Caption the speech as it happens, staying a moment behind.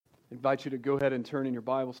invite you to go ahead and turn in your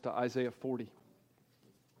Bibles to Isaiah 40.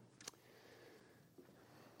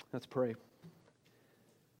 Let's pray.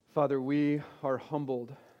 Father, we are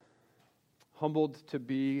humbled to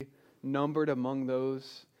be numbered among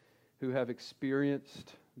those who have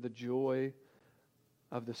experienced the joy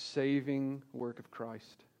of the saving work of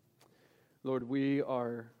Christ. Lord, we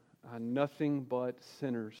are nothing but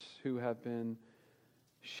sinners who have been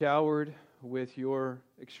showered with your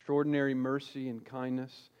extraordinary mercy and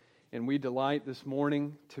kindness. And we delight this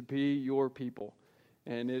morning to be your people.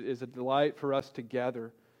 And it is a delight for us to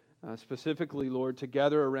gather, specifically, Lord, to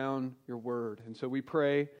gather around your word. And so we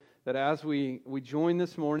pray that as we join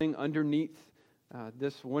this morning underneath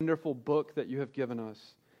this wonderful book that you have given us,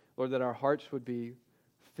 Lord, that our hearts would be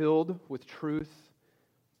filled with truth,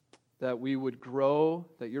 that we would grow,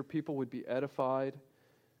 that your people would be edified.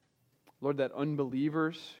 Lord, that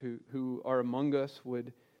unbelievers who are among us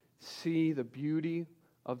would see the beauty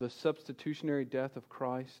of the substitutionary death of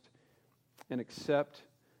Christ and accept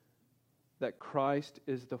that Christ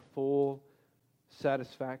is the full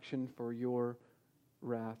satisfaction for your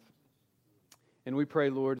wrath. And we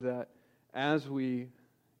pray, Lord, that as we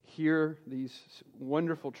hear these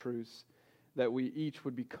wonderful truths, that we each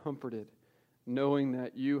would be comforted, knowing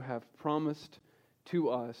that you have promised to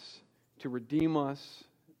us to redeem us,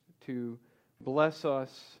 to bless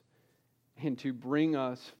us, and to bring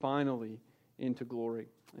us finally into glory.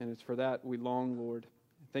 And it's for that we long, Lord.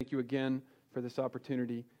 Thank you again for this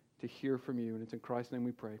opportunity to hear from you. And it's in Christ's name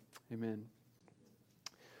we pray. Amen.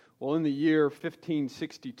 Well, in the year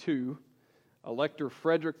 1562, Elector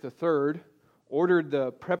Frederick III ordered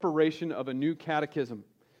the preparation of a new catechism,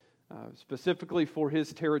 specifically for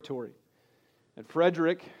his territory. And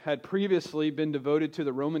Frederick had previously been devoted to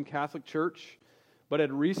the Roman Catholic Church, but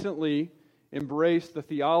had recently embraced the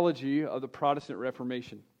theology of the Protestant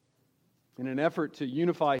Reformation. In an effort to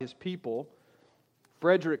unify his people,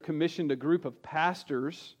 Frederick commissioned a group of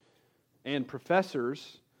pastors and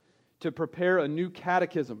professors to prepare a new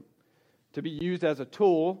catechism to be used as a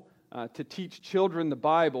tool to teach children the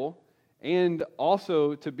Bible and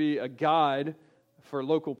also to be a guide for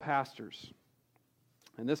local pastors.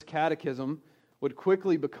 And this catechism would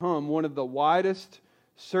quickly become one of the widest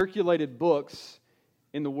circulated books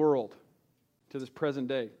in the world to this present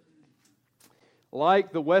day.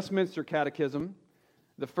 Like the Westminster Catechism,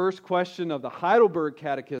 the first question of the Heidelberg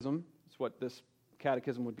Catechism, that's what this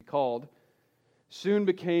catechism would be called, soon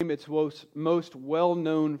became its most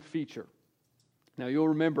well-known feature. Now you'll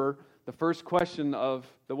remember the first question of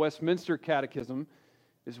the Westminster Catechism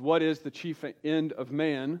is, what is the chief end of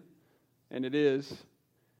man? And it is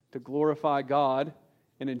to glorify God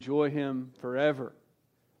and enjoy Him forever.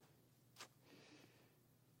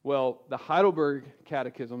 Well, the Heidelberg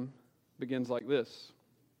Catechism begins like this.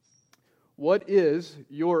 What is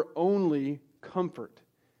your only comfort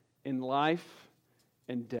in life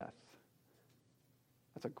and death?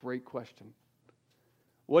 That's a great question.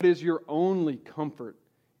 What is your only comfort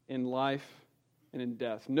in life and in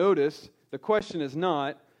death? Notice, the question is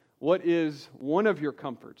not, what is one of your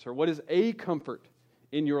comforts, or what is a comfort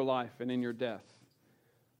in your life and in your death?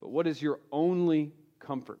 But what is your only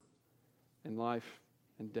comfort in life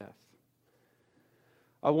and death?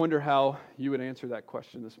 I wonder how you would answer that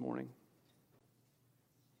question this morning.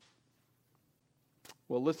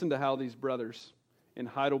 Well, listen to how these brothers in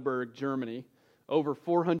Heidelberg, Germany, over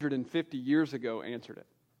 450 years ago answered it.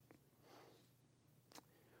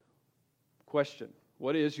 Question: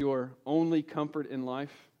 what is your only comfort in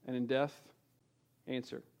life and in death?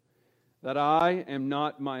 Answer: that I am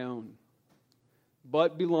not my own,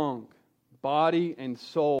 but belong, body and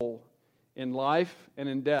soul, in life and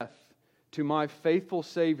in death, to my faithful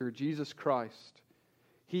Savior, Jesus Christ.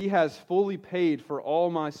 He has fully paid for all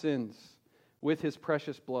my sins with His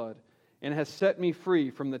precious blood, and has set me free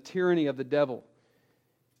from the tyranny of the devil.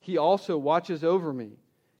 He also watches over me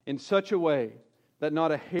in such a way that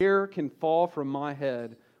not a hair can fall from my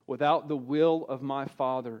head without the will of my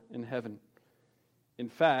Father in heaven. In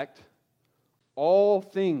fact, all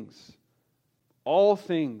things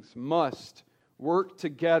must work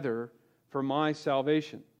together for my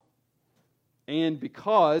salvation. And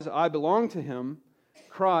because I belong to Him,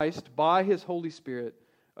 Christ, by His Holy Spirit,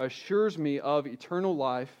 assures me of eternal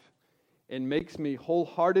life and makes me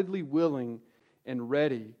wholeheartedly willing and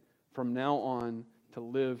ready from now on to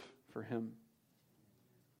live for Him.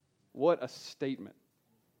 What a statement.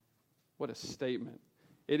 What a statement.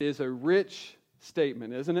 It is a rich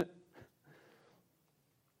statement, isn't it?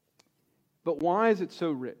 But why is it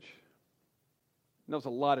so rich? And that was a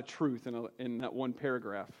lot of truth in that one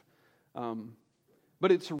paragraph.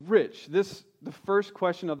 But it's rich. The first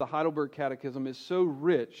question of the Heidelberg Catechism is so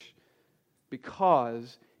rich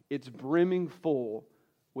because it's brimming full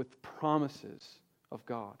with promises of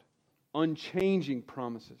God, unchanging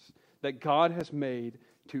promises that God has made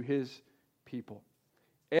to His people.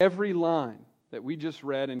 Every line that we just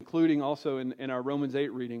read, including also in our Romans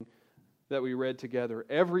 8 reading that we read together,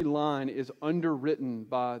 every line is underwritten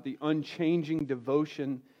by the unchanging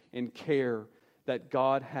devotion and care that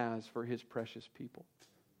God has for His precious people.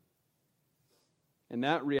 And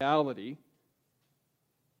that reality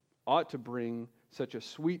ought to bring such a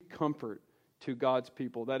sweet comfort to God's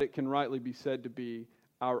people that it can rightly be said to be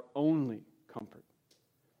our only comfort.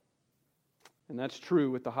 And that's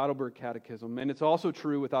true with the Heidelberg Catechism, and it's also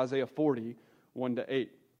true with Isaiah 40, 1-8.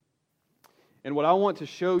 And what I want to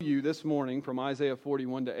show you this morning from Isaiah 40,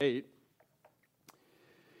 1-8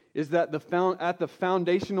 is that at the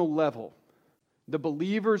foundational level, the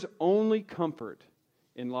believer's only comfort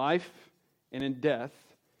in life and in death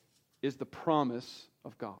is the promise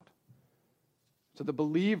of God. So the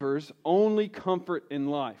believer's only comfort in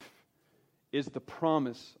life is the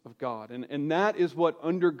promise of God. And that is what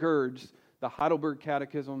undergirds the Heidelberg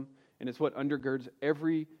Catechism, and it's what undergirds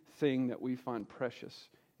everything that we find precious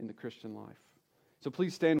in the Christian life. So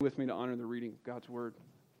please stand with me to honor the reading of God's Word.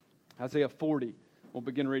 Isaiah 40, we'll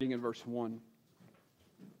begin reading in verse 1.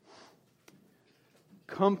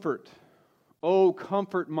 Comfort, oh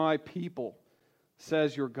comfort my people,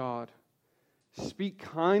 says your God. Speak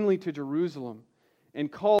kindly to Jerusalem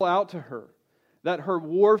and call out to her that her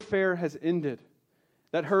warfare has ended,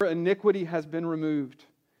 that her iniquity has been removed,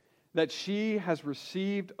 that she has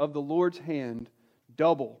received of the Lord's hand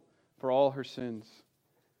double for all her sins.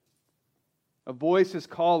 A voice is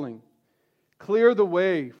calling, clear the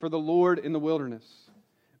way for the Lord in the wilderness.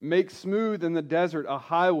 Make smooth in the desert a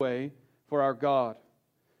highway for our God.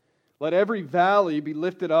 Let every valley be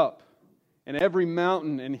lifted up, and every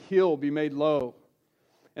mountain and hill be made low.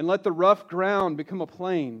 And let the rough ground become a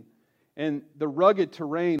plain, and the rugged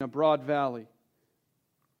terrain a broad valley.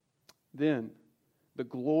 Then the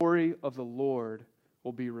glory of the Lord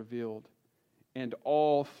will be revealed, and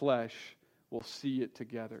all flesh will see it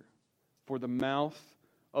together. For the mouth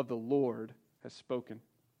of the Lord has spoken.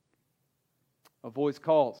 A voice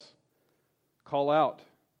calls, call out.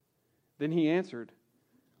 Then he answered,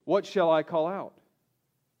 what shall I call out?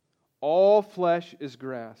 All flesh is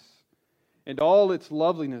grass, and all its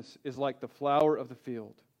loveliness is like the flower of the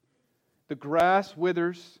field. The grass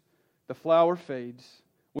withers, the flower fades,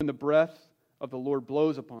 when the breath of the Lord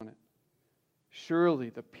blows upon it. Surely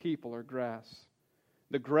the people are grass.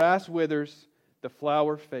 The grass withers, the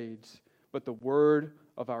flower fades, but the word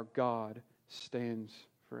of our God stands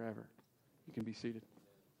forever. You can be seated.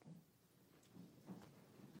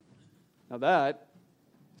 Now that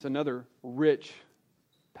is another rich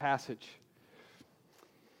passage.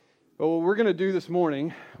 But what we're going to do this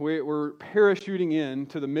morning, we're parachuting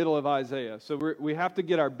into the middle of Isaiah. So we have to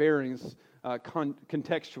get our bearings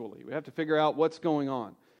contextually. We have to figure out what's going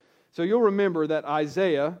on. So you'll remember that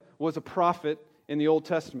Isaiah was a prophet in the Old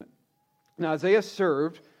Testament. Now Isaiah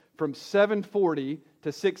served from 740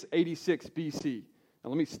 to 686 BC. Now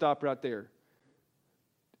let me stop right there.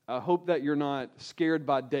 I hope that you're not scared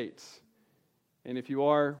by dates. And if you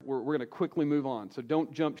are, we're going to quickly move on. So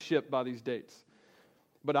don't jump ship by these dates.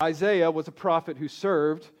 But Isaiah was a prophet who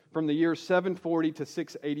served from the year 740 to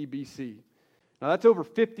 680 BC. Now that's over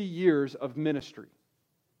 50 years of ministry.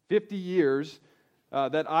 50 years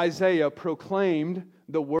that Isaiah proclaimed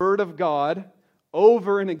the Word of God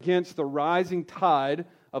over and against the rising tide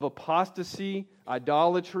of apostasy,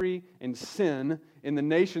 idolatry, and sin in the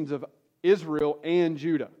nations of Israel and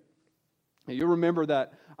Judah. Now, you remember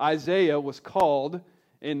that Isaiah was called,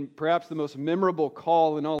 in perhaps the most memorable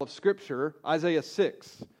call in all of Scripture, Isaiah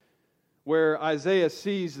 6, where Isaiah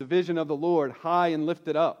sees the vision of the Lord high and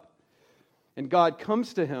lifted up. And God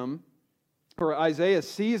comes to him, or Isaiah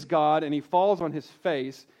sees God, and he falls on his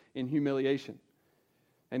face in humiliation.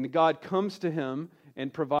 And God comes to him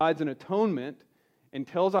and provides an atonement and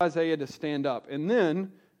tells Isaiah to stand up. And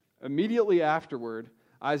then, immediately afterward,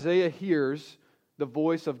 Isaiah hears the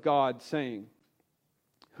voice of God saying,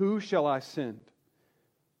 who shall I send?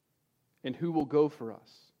 And who will go for us?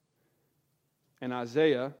 And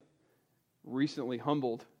Isaiah, recently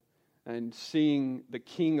humbled and seeing the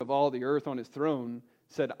king of all the earth on his throne,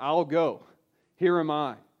 said, I'll go. Here am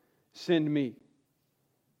I. Send me.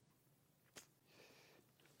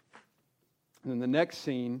 And then the next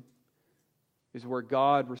scene is where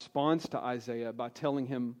God responds to Isaiah by telling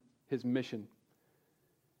him his mission.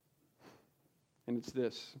 And it's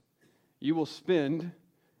this: you will spend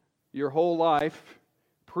your whole life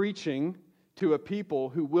preaching to a people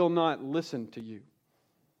who will not listen to you.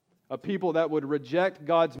 A people that would reject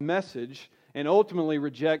God's message and ultimately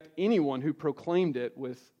reject anyone who proclaimed it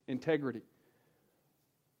with integrity.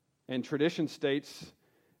 And tradition states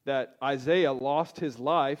that Isaiah lost his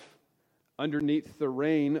life underneath the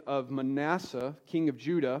reign of Manasseh, king of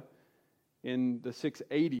Judah, in the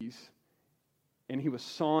 680s, and he was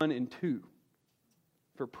sawn in two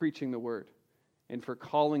for preaching the word and for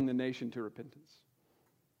calling the nation to repentance.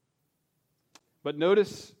 But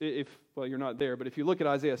notice, you're not there, but if you look at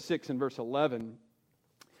Isaiah 6 and verse 11,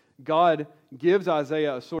 God gives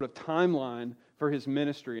Isaiah a sort of timeline for his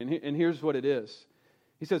ministry, and here's what it is.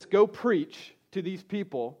 He says, go preach to these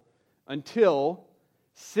people until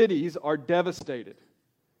cities are devastated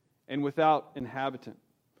and without inhabitant,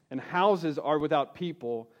 and houses are without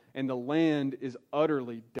people, and the land is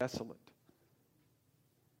utterly desolate.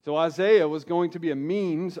 So Isaiah was going to be a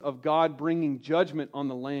means of God bringing judgment on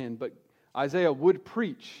the land, but Isaiah would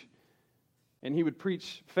preach, and he would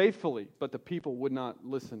preach faithfully, but the people would not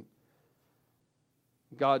listen.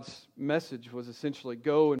 God's message was essentially,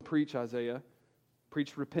 go and preach, Isaiah,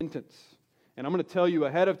 preach repentance. And I'm going to tell you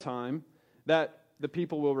ahead of time that the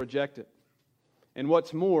people will reject it. And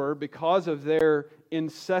what's more, because of their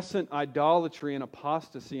incessant idolatry and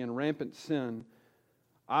apostasy and rampant sin,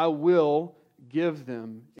 I will give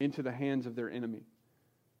them into the hands of their enemy.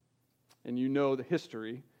 And you know the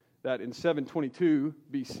history that in 722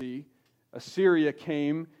 BC, Assyria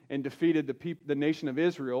came and defeated the nation of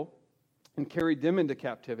Israel and carried them into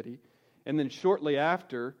captivity. And then shortly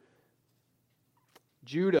after,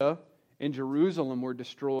 Judah and Jerusalem were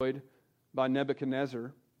destroyed by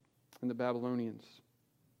Nebuchadnezzar and the Babylonians.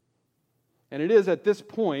 And it is at this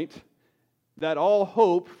point that all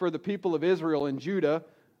hope for the people of Israel and Judah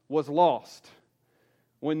was lost.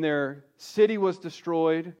 When their city was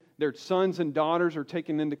destroyed, their sons and daughters are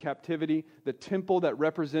taken into captivity, the temple that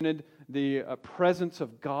represented the presence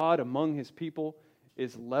of God among His people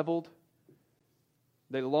is leveled.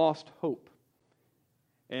 They lost hope.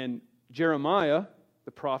 And Jeremiah,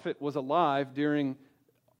 the prophet, was alive during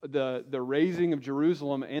the razing of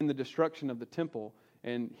Jerusalem and the destruction of the temple.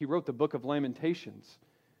 And he wrote the book of Lamentations,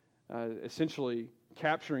 essentially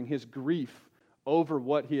capturing his grief over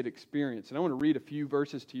what he had experienced. And I want to read a few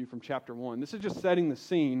verses to you from chapter 1. This is just setting the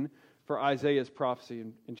scene for Isaiah's prophecy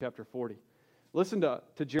in chapter 40. Listen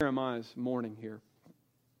to Jeremiah's mourning here.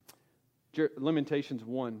 Lamentations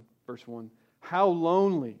 1, verse 1. How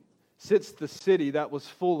lonely sits the city that was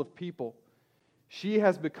full of people. She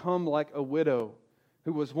has become like a widow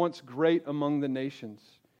who was once great among the nations.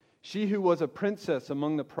 She who was a princess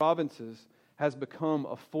among the provinces has become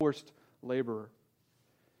a forced laborer.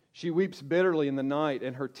 She weeps bitterly in the night,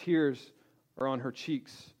 and her tears are on her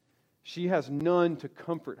cheeks. She has none to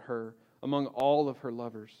comfort her among all of her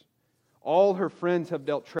lovers. All her friends have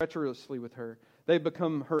dealt treacherously with her. They've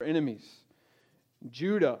become her enemies.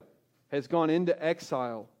 Judah has gone into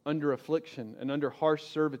exile under affliction and under harsh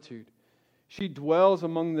servitude. She dwells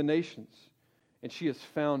among the nations, and she has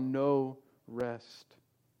found no rest.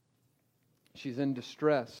 She's in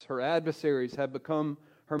distress. Her adversaries have become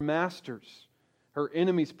her masters. Her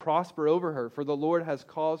enemies prosper over her, for the Lord has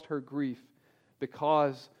caused her grief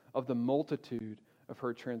because of the multitude of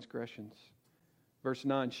her transgressions. Verse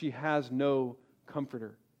 9, she has no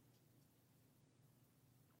comforter.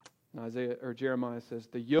 And Jeremiah says,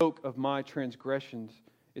 the yoke of my transgressions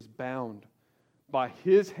is bound. By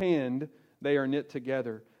his hand they are knit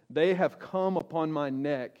together. They have come upon my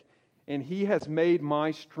neck, and he has made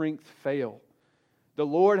my strength fail. The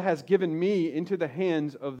Lord has given me into the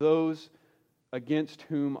hands of those against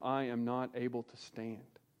whom I am not able to stand.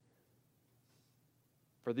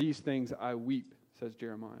 For these things I weep, says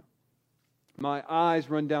Jeremiah. My eyes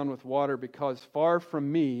run down with water because far from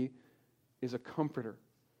me is a comforter,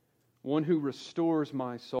 one who restores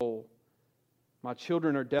my soul. My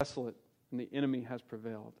children are desolate, and the enemy has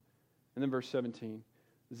prevailed. And then verse 17,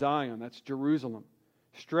 Zion, that's Jerusalem,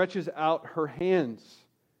 stretches out her hands,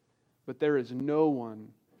 but there is no one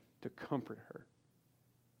to comfort her.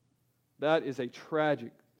 That is a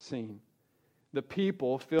tragic scene. The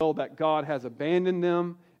people feel that God has abandoned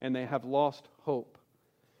them and they have lost hope.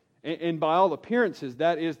 And by all appearances,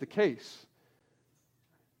 that is the case.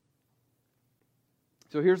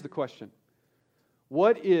 So here's the question.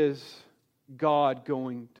 What is God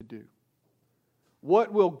going to do?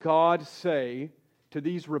 What will God say to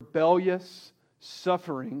these rebellious,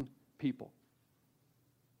 suffering people?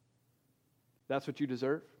 That's what you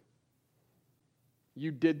deserve.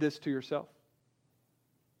 You did this to yourself.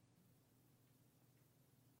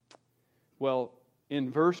 Well, in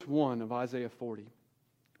verse 1 of Isaiah 40,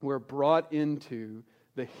 we're brought into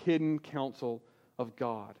the hidden counsel of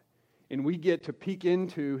God. And we get to peek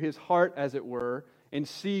into His heart, as it were, and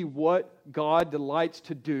see what God delights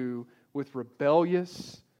to do with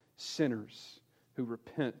rebellious sinners who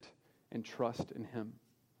repent and trust in Him.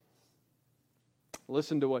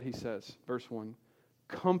 Listen to what He says, verse 1.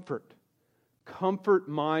 Comfort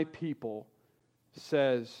my people,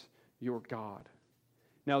 says your God.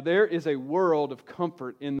 Now there is a world of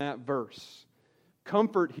comfort in that verse.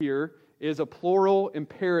 Comfort here is a plural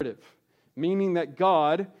imperative, meaning that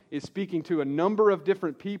God is speaking to a number of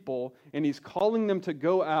different people, and He's calling them to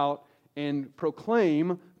go out and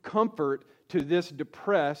proclaim comfort to this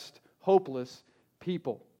depressed, hopeless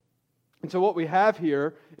people. And so what we have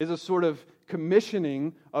here is a sort of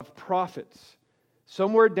commissioning of prophets,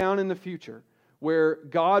 somewhere down in the future, where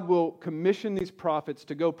God will commission these prophets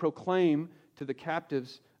to go proclaim to the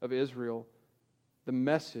captives of Israel the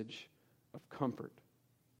message of comfort.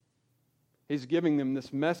 He's giving them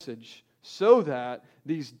this message so that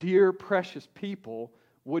these dear, precious people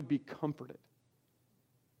would be comforted.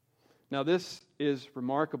 Now, this is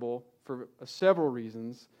remarkable for several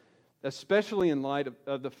reasons, especially in light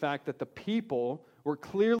of the fact that the people were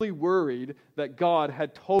clearly worried that God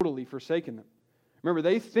had totally forsaken them. Remember,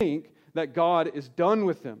 they think that God is done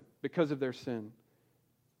with them because of their sin.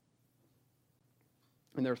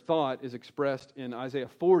 And their thought is expressed in Isaiah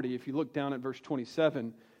 40. If you look down at verse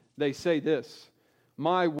 27, they say this: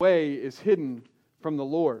 "My way is hidden from the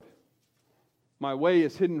Lord. My way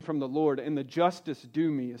is hidden from the Lord, and the justice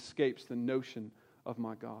due me escapes the notion of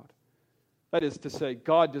my God." That is to say,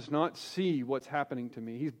 God does not see what's happening to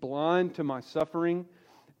me. He's blind to my suffering,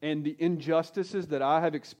 and the injustices that I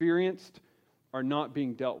have experienced are not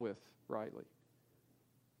being dealt with rightly.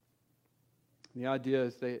 The idea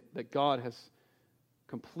is that God has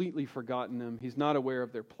completely forgotten them. He's not aware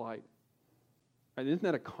of their plight. And isn't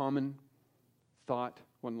that a common thought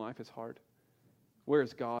when life is hard? Where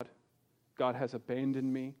is God? God has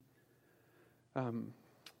abandoned me.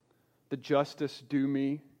 The justice due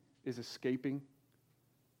me is escaping.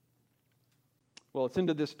 Well, it's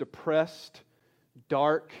into this depressed,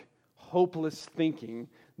 dark, hopeless thinking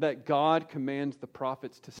that God commands the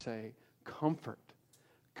prophets to say, "Comfort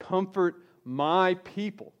my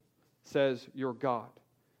people, says your God."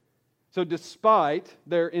 So despite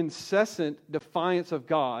their incessant defiance of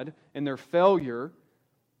God and their failure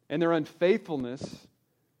and their unfaithfulness,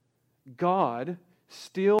 God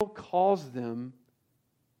still calls them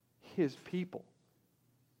His people.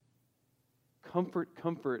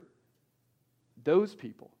 Comfort those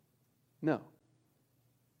people. No.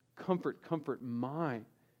 Comfort my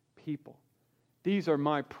people. These are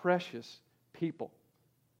my precious people.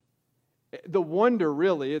 The wonder,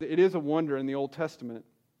 really, it is a wonder in the Old Testament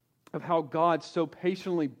of how God so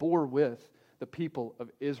patiently bore with the people of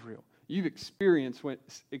Israel. You've experienced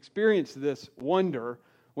this wonder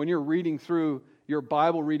when you're reading through your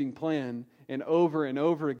Bible reading plan, and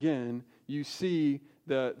over again, you see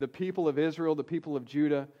the people of Israel, the people of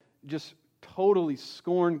Judah, just totally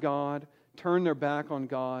scorn God, turn their back on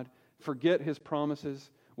God, forget His promises.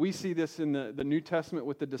 We see this in the New Testament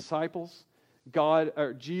with the disciples.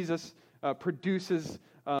 Jesus produces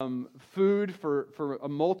food for a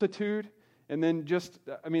multitude, and then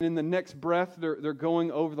in the next breath, they're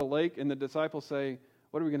going over the lake, and the disciples say,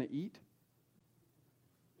 "What are we going to eat?"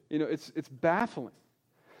 It's baffling.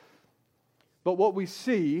 But what we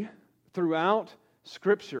see throughout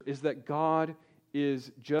Scripture is that God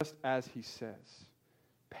is just as He says,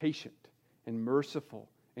 patient and merciful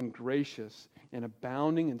and gracious and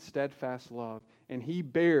abounding in steadfast love, and He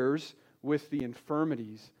bears with the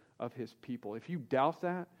infirmities of His people. If you doubt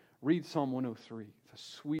that, read Psalm 103. It's a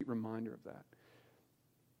sweet reminder of that.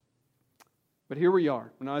 But here we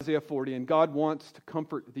are in Isaiah 40, and God wants to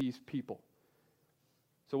comfort these people.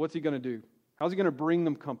 So what's He going to do? How's He going to bring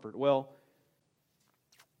them comfort? Well,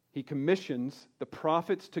 He commissions the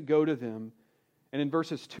prophets to go to them, and in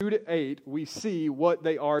verses 2 to 8, we see what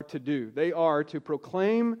they are to do. They are to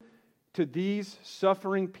proclaim to these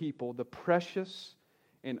suffering people the precious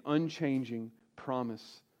and unchanging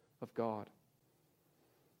promise of God.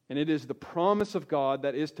 And it is the promise of God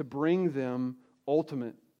that is to bring them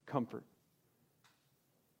ultimate comfort.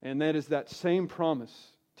 And that is that same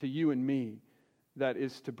promise to you and me that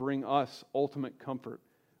is to bring us ultimate comfort.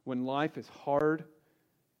 When life is hard,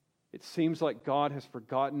 it seems like God has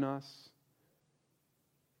forgotten us.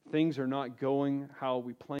 Things are not going how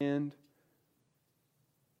we planned.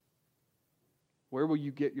 Where will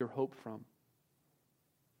you get your hope from?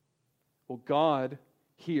 Well, God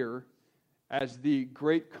here, as the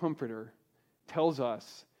great comforter, tells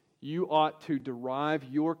us you ought to derive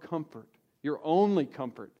your comfort, your only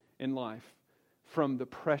comfort in life, from the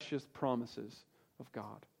precious promises of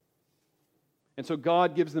God. And so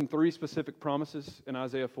God gives them three specific promises in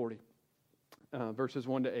Isaiah 40, verses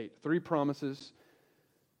 1 to 8. Three promises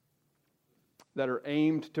that are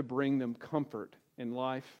aimed to bring them comfort in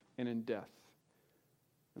life and in death.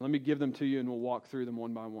 And let me give them to you and we'll walk through them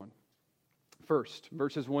one by one. First,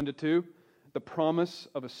 verses 1 to 2, the promise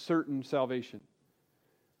of a certain salvation.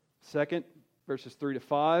 Second, verses 3 to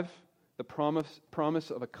 5, the promise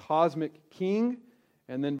of a cosmic king.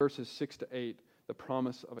 And then verses 6 to 8, the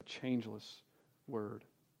promise of a changeless word.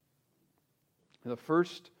 And the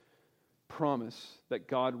first promise that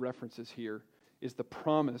God references here is the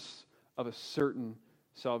promise of a certain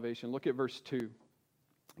salvation. Look at verse 2.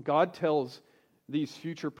 God tells these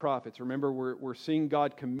future prophets, remember we're seeing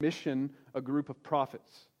God commission a group of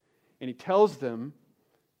prophets, and He tells them,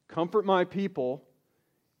 comfort my people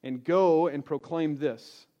and go and proclaim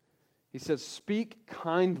this. He says, speak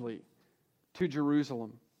kindly to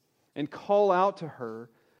Jerusalem and call out to her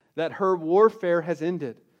that her warfare has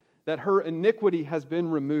ended, that her iniquity has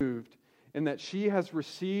been removed, and that she has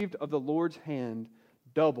received of the Lord's hand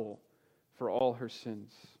double for all her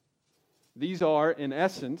sins. These are, in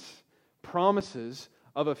essence, promises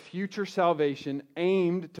of a future salvation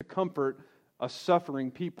aimed to comfort a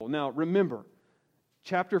suffering people. Now, remember,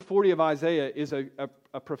 chapter 40 of Isaiah is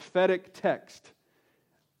a prophetic text.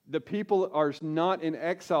 The people are not in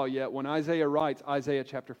exile yet when Isaiah writes Isaiah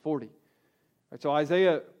chapter 40. Right, so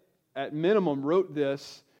Isaiah, at minimum, wrote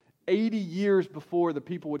this 80 years before the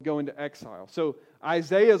people would go into exile. So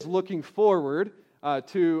Isaiah is looking forward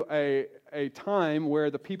to a time where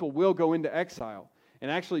the people will go into exile. And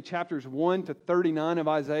actually, chapters 1 to 39 of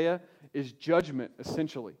Isaiah is judgment,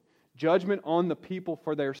 essentially. Judgment on the people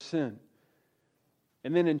for their sin.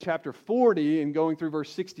 And then in chapter 40, and going through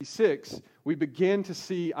verse 66, we begin to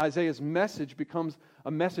see Isaiah's message becomes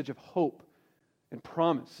a message of hope and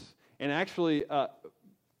promise. And actually,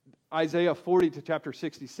 Isaiah 40 to chapter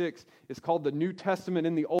 66 is called the New Testament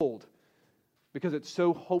in the Old because it's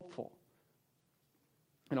so hopeful.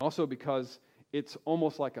 And also because it's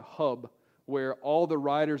almost like a hub where all the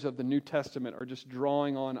writers of the New Testament are just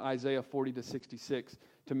drawing on Isaiah 40 to 66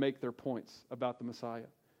 to make their points about the Messiah.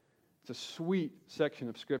 It's a sweet section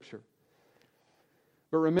of Scripture.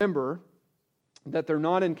 But remember that they're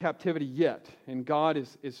not in captivity yet, and God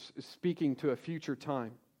is speaking to a future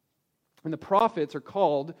time. And the prophets are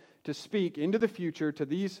called to speak into the future to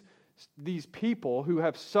these people who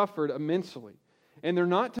have suffered immensely. And they're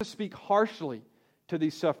not to speak harshly to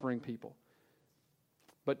these suffering people,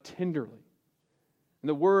 but tenderly. And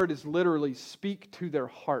the word is literally speak to their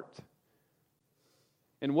heart.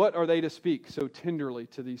 And what are they to speak so tenderly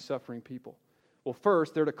to these suffering people? Well,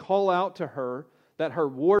 first, they're to call out to her that her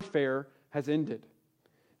warfare has ended.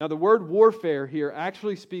 Now, the word warfare here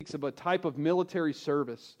actually speaks of a type of military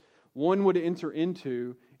service one would enter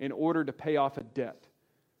into in order to pay off a debt.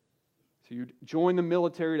 So you join the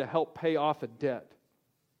military to help pay off a debt.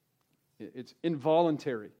 It's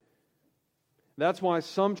involuntary. That's why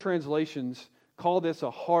some translations call this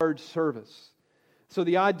a hard service. So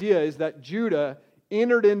the idea is that Judah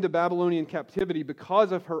entered into Babylonian captivity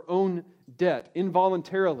because of her own debt,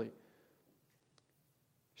 involuntarily.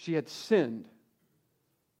 She had sinned,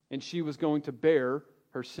 and she was going to bear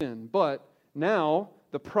her sin. But now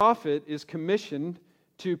the prophet is commissioned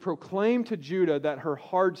to proclaim to Judah that her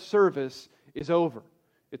hard service is over.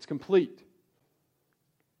 It's complete.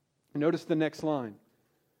 Notice the next line.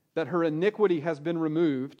 That her iniquity has been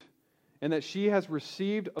removed, and that she has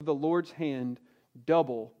received of the Lord's hand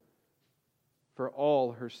double for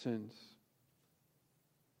all her sins.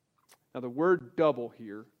 Now the word double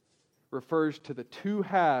here refers to the two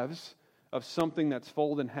halves of something that's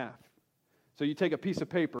folded in half. So you take a piece of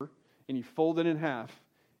paper and you fold it in half,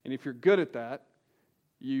 and if you're good at that,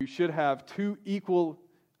 you should have two equal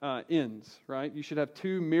ends, right? You should have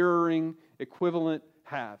two mirroring equivalent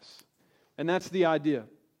halves. And that's the idea.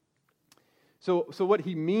 So what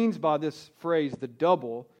he means by this phrase, the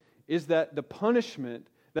double, is that the punishment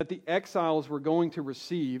that the exiles were going to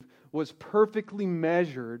receive was perfectly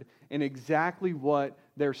measured and exactly what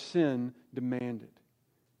their sin demanded.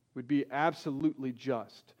 It would be absolutely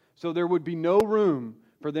just. So there would be no room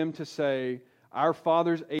for them to say, our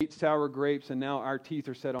fathers ate sour grapes and now our teeth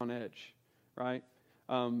are set on edge, right?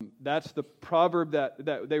 That's the proverb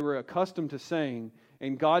that they were accustomed to saying,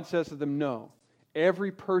 and God says to them, no,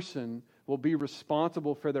 every person will be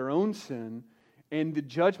responsible for their own sin, and the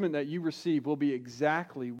judgment that you receive will be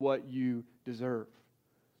exactly what you deserve.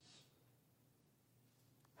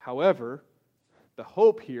 However, the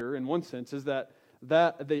hope here, in one sense, is that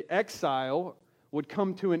the exile would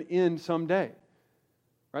come to an end someday.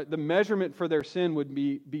 Right? The measurement for their sin would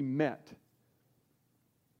be met.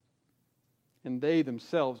 and they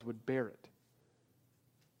themselves would bear it.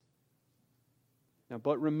 Now,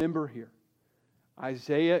 but remember here,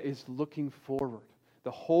 Isaiah is looking forward.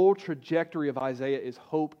 The whole trajectory of Isaiah is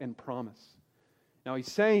hope and promise. Now,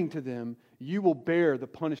 he's saying to them, you will bear the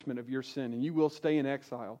punishment of your sin, and you will stay in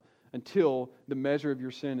exile until the measure of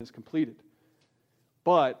your sin is completed.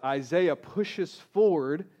 But Isaiah pushes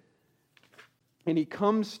forward, and he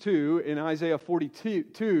comes to, in Isaiah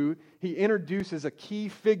 42, he introduces a key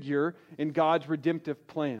figure in God's redemptive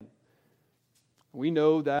plan. We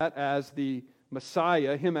know that as the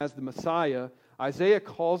Messiah, him as the Messiah. Isaiah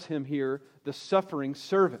calls him here the suffering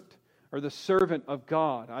servant, or the servant of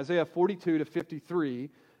God. Isaiah 42 to 53,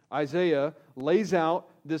 Isaiah lays out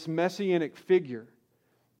this messianic figure,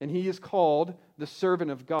 and he is called the servant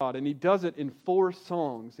of God. And he does it in 4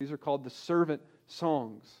 songs. These are called the servant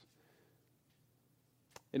songs.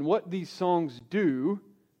 And what these songs do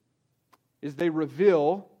is they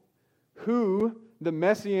reveal who the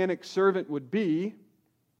messianic servant would be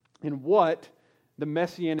and what the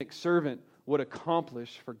messianic servant would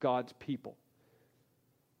accomplish for God's people.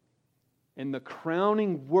 And the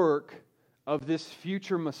crowning work of this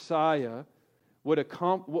future Messiah would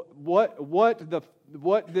accomplish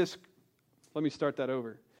let me start that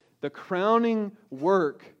over. The crowning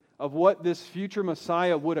work of what this future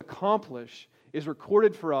Messiah would accomplish is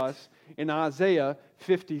recorded for us in Isaiah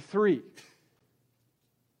 53.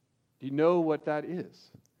 Do you know what that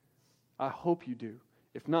is? I hope you do.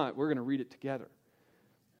 If not, we're going to read it together.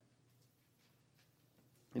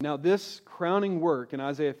 And now this crowning work in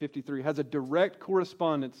Isaiah 53 has a direct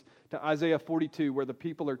correspondence to Isaiah 42, where the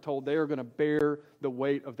people are told they are going to bear the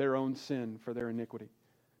weight of their own sin for their iniquity.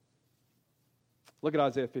 Look at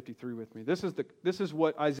Isaiah 53 with me. This is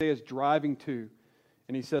what Isaiah is driving to.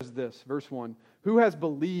 And he says this, verse 1, "Who has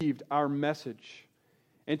believed our message?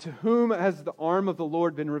 And to whom has the arm of the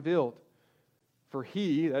Lord been revealed? For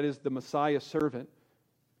he," that is the Messiah servant,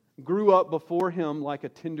 "grew up before him like a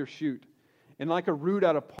tender shoot, and like a root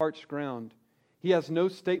out of parched ground. He has no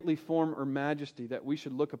stately form or majesty that we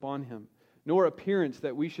should look upon him, nor appearance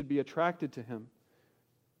that we should be attracted to him.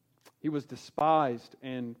 He was despised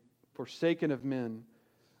and forsaken of men,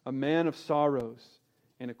 a man of sorrows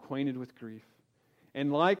and acquainted with grief.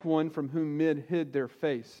 And like one from whom men hid their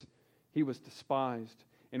face, he was despised,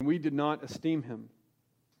 and we did not esteem him."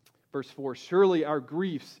 Verse 4, "Surely our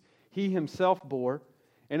griefs he himself bore,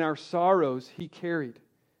 and our sorrows he carried.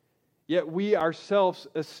 Yet we ourselves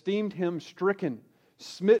esteemed him stricken,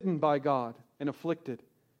 smitten by God, and afflicted."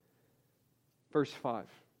 Verse 5,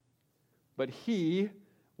 "But he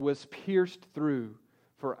was pierced through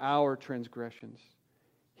for our transgressions.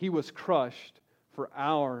 He was crushed for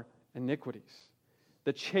our iniquities.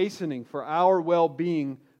 The chastening for our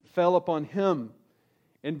well-being fell upon him,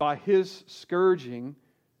 and by his scourging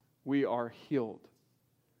we are healed."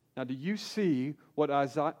 Now, do you see what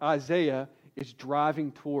Isaiah is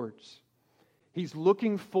driving towards? He's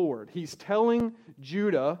looking forward. He's telling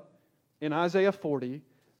Judah in Isaiah 40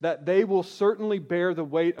 that they will certainly bear the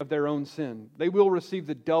weight of their own sin. They will receive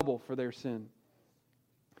the double for their sin.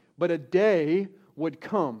 But a day would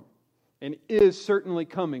come, and is certainly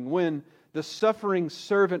coming, when the suffering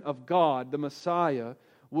servant of God, the Messiah,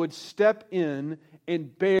 would step in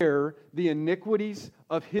and bear the iniquities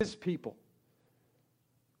of his people.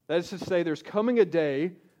 That is to say, there's coming a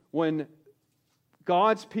day when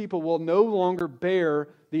God's people will no longer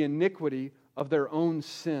bear the iniquity of their own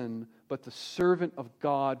sin, but the servant of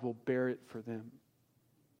God will bear it for them.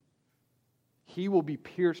 He will be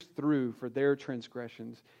pierced through for their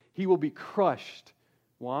transgressions. He will be crushed.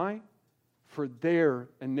 Why? For their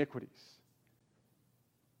iniquities.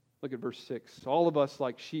 Look at verse 6. "All of us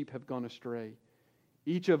like sheep have gone astray.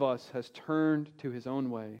 Each of us has turned to his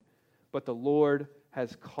own way, but the Lord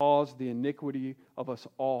has caused the iniquity of us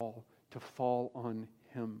all to fall on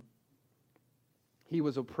him. He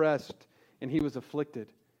was oppressed and he was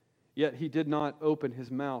afflicted, yet he did not open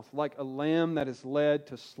his mouth. Like a lamb that is led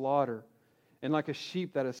to slaughter, and like a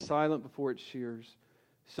sheep that is silent before its shears,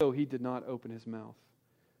 so he did not open his mouth.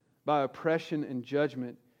 By oppression and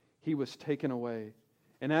judgment he was taken away.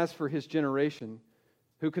 And as for his generation,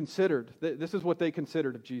 who considered," this is what they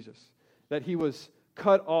considered of Jesus, "that he was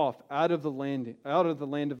cut off out of the land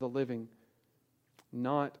of the living,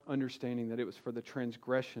 not understanding that it was for the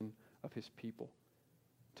transgression of his people,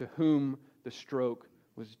 to whom the stroke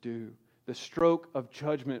was due." The stroke of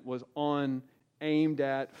judgment was aimed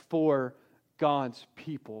at for God's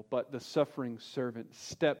people, but the suffering servant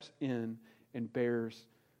steps in and bears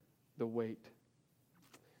the weight.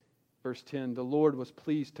 Verse 10, "The Lord was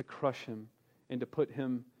pleased to crush him and to put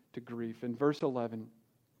him to grief." In verse 11,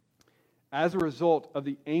 as a result of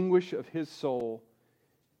the anguish of his soul,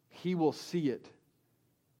 he will see it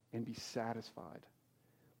and be satisfied.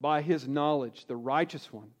 By his knowledge, the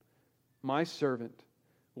righteous one, my servant,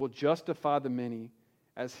 will justify the many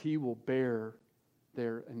as he will bear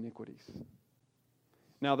their iniquities.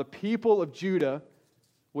 Now, the people of Judah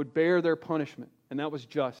would bear their punishment, and that was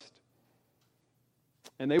just.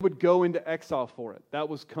 And they would go into exile for it. That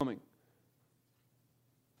was coming.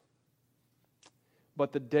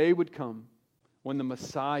 But the day would come when the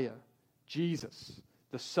Messiah, Jesus,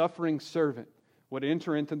 the suffering servant, would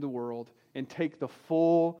enter into the world and take the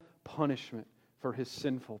full punishment for his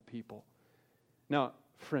sinful people. Now,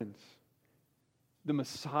 friends, the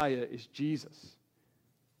Messiah is Jesus.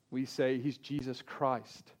 We say he's Jesus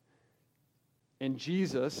Christ. And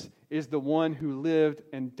Jesus is the one who lived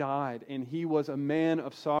and died, and he was a man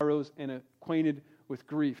of sorrows and acquainted with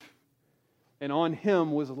grief. And on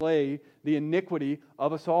him was laid the iniquity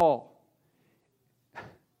of us all.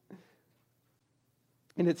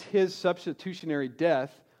 And it's his substitutionary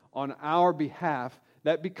death on our behalf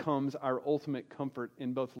that becomes our ultimate comfort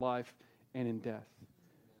in both life and in death.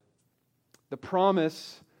 The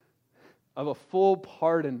promise of a full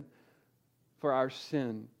pardon for our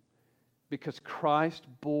sin, because Christ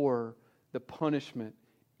bore the punishment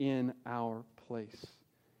in our place.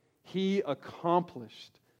 He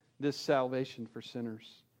accomplished this salvation for sinners.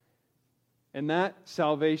 And that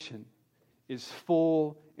salvation is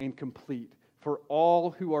full and complete for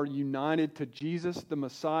all who are united to Jesus, the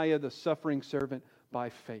Messiah, the suffering servant, by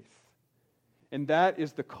faith. And that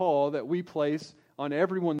is the call that we place on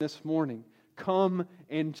everyone this morning. Come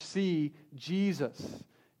and see Jesus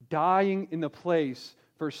dying in the place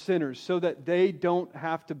for sinners so that they don't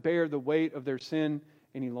have to bear the weight of their sin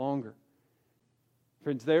any longer.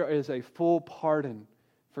 Friends, there is a full pardon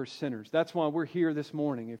for sinners. That's why we're here this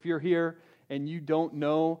morning. If you're here and you don't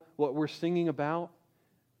know what we're singing about,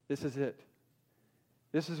 this is it.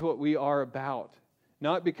 This is what we are about.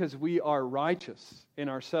 Not because we are righteous in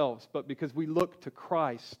ourselves, but because we look to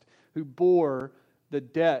Christ who bore the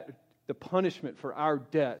debt, the punishment for our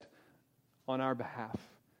debt on our behalf.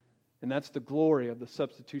 And that's the glory of the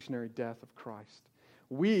substitutionary death of Christ.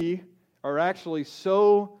 We are actually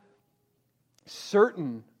so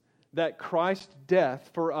certain that Christ's death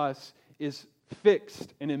for us is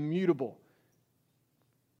fixed and immutable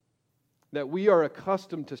that we are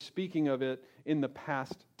accustomed to speaking of it in the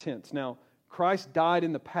past tense. Now, Christ died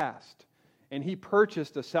in the past, and he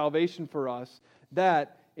purchased a salvation for us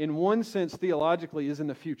that, in one sense, theologically, is in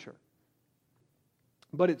the future.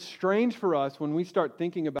 But it's strange for us when we start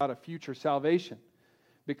thinking about a future salvation,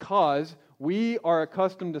 because we are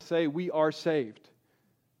accustomed to say we are saved.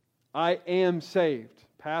 I am saved,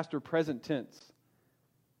 past or present tense.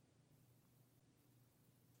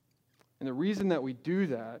 And the reason that we do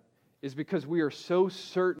that is because we are so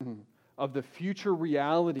certain of the future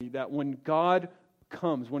reality that when God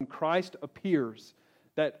comes, when Christ appears,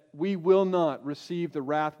 that we will not receive the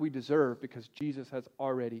wrath we deserve because Jesus has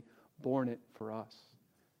already borne it for us.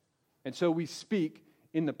 And so we speak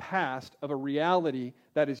in the past of a reality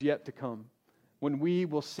that is yet to come, when we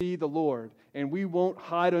will see the Lord, and we won't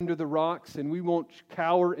hide under the rocks, and we won't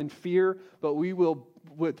cower in fear, but we will,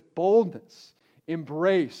 with boldness,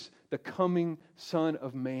 embrace the coming Son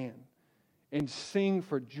of Man and sing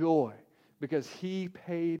for joy because he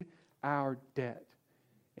paid our debt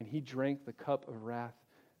and he drank the cup of wrath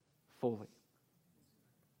fully.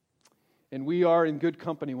 And we are in good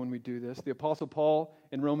company when we do this. The Apostle Paul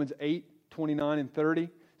in Romans 8:29 and 30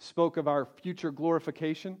 spoke of our future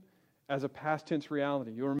glorification as a past tense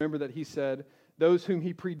reality. You'll remember that he said, those whom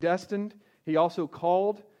he predestined, he also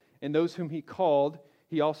called, and those whom he called,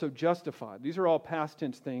 he also justified. These are all past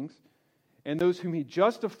tense things. And those whom he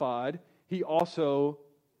justified, he also...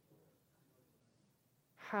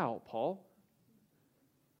 How, Paul?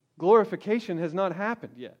 Glorification has not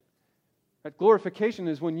happened yet. That glorification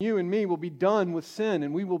is when you and me will be done with sin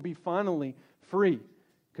and we will be finally free,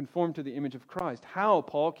 conformed to the image of Christ. How,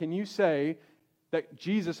 Paul, can you say that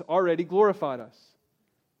Jesus already glorified us?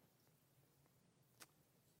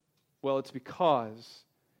 Well, it's because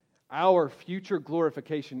our future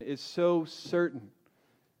glorification is so certain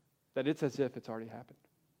that it's as if it's already happened.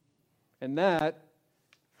 And that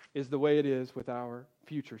is the way it is with our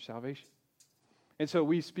future salvation. And so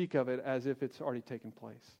we speak of it as if it's already taken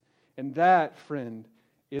place. And that, friend,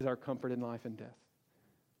 is our comfort in life and death.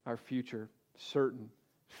 Our future, certain,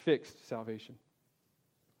 fixed salvation.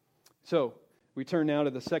 So, we turn now to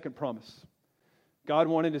the second promise. God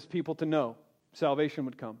wanted his people to know salvation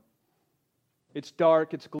would come. It's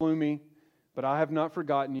dark, it's gloomy, but I have not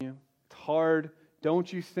forgotten you. It's hard.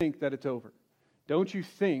 Don't you think that it's over. Don't you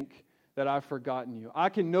think that I've forgotten you. I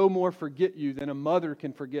can no more forget you than a mother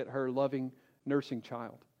can forget her loving, nursing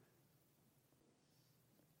child.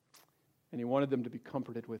 And he wanted them to be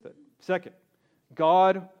comforted with it. Second,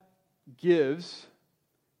 God gives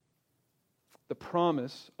the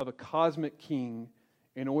promise of a cosmic king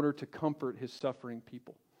in order to comfort his suffering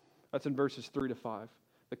people. That's in verses 3 to 5.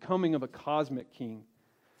 The coming of a cosmic king.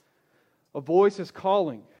 A voice is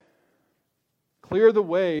calling, clear the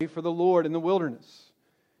way for the Lord in the wilderness.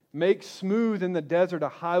 Make smooth in the desert a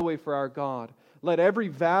highway for our God. Let every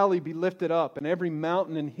valley be lifted up, and every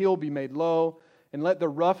mountain and hill be made low, and let the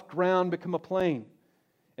rough ground become a plain,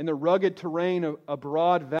 and the rugged terrain a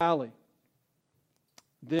broad valley.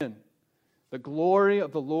 Then the glory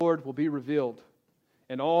of the Lord will be revealed,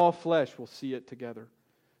 and all flesh will see it together.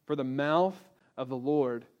 For the mouth of the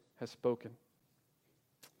Lord has spoken.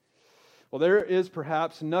 Well, there is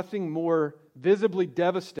perhaps nothing more visibly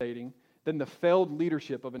devastating than the failed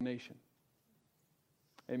leadership of a nation.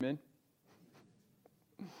 Amen?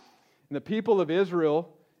 And the people of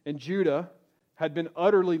Israel and Judah had been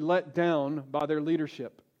utterly let down by their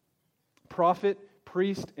leadership. Prophet,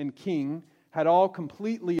 priest, and king had all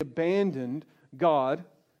completely abandoned God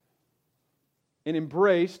and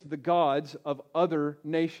embraced the gods of other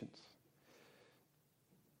nations.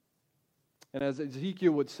 And as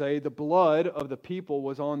Ezekiel would say, the blood of the people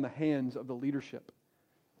was on the hands of the leadership.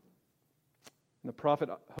 And the prophet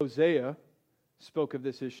Hosea spoke of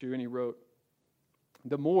this issue, and he wrote,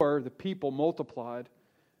 "The more the people multiplied,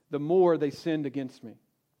 the more they sinned against me."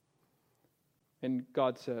 And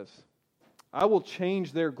God says, "I will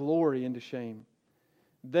change their glory into shame.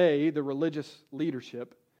 They," the religious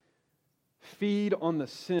leadership, "feed on the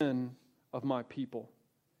sin of my people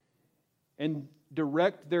and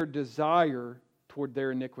direct their desire toward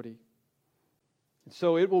their iniquity. And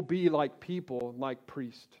so it will be like people, like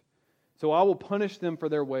priests. So I will punish them for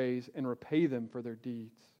their ways and repay them for their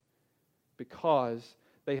deeds, because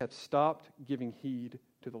they have stopped giving heed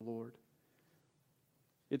to the Lord."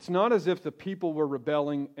 It's not as if the people were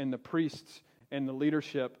rebelling and the priests and the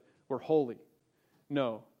leadership were holy.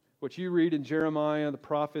 No. What you read in Jeremiah, the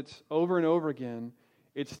prophets, over and over again,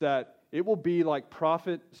 it's that it will be like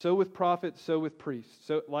prophet, so with priests.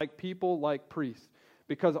 So like people, like priests.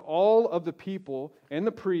 Because all of the people and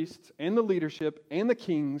the priests and the leadership and the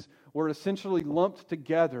kings were essentially lumped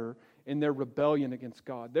together in their rebellion against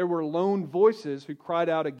God. There were lone voices who cried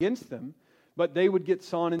out against them, but they would get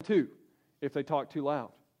sawn in two if they talked too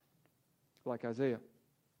loud, like Isaiah.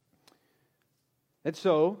 And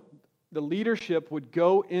so the leadership would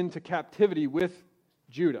go into captivity with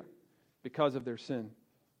Judah because of their sin.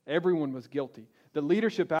 Everyone was guilty. The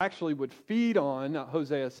leadership actually would feed on,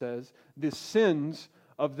 Hosea says, the sins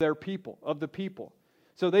of their people, of the people.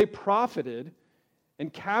 So they profited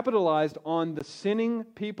and capitalized on the sinning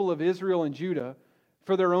people of Israel and Judah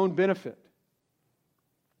for their own benefit.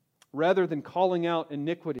 Rather than calling out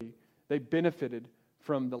iniquity, they benefited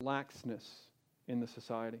from the laxness in the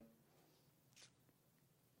society.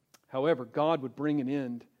 However, God would bring an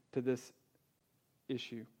end to this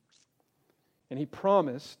issue. And He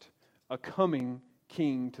promised a coming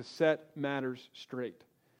king to set matters straight.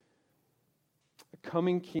 A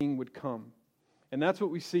coming king would come. And that's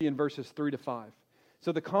what we see in verses 3 to 5.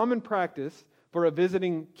 So the common practice for a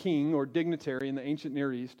visiting king or dignitary in the ancient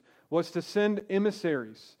Near East was to send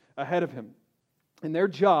emissaries ahead of him. And their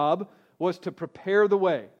job was to prepare the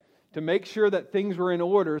way, to make sure that things were in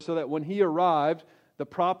order so that when he arrived, the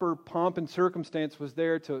proper pomp and circumstance was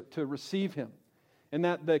there to receive him. And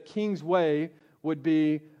that the king's way would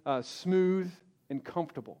be smooth and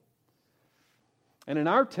comfortable. And in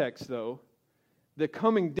our text, though, the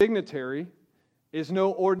coming dignitary is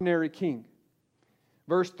no ordinary king.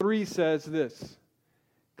 Verse 3 says this: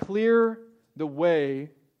 "Clear the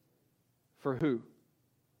way for who?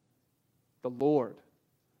 The Lord."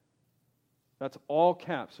 That's all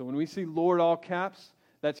caps. So when we see Lord all caps,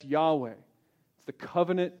 that's Yahweh. It's the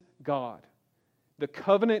covenant God. The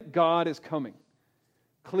covenant God is coming.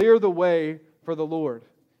 Clear the way for the Lord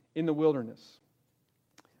in the wilderness.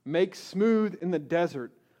 Make smooth in the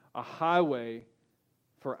desert a highway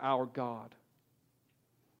for our God.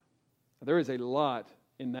 There is a lot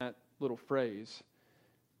in that little phrase.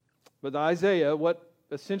 But Isaiah, what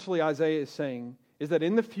essentially Isaiah is saying is that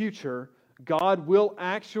in the future, God will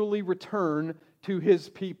actually return to His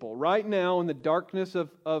people. Right now, in the darkness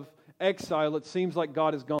of exile, it seems like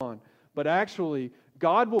God is gone. But actually,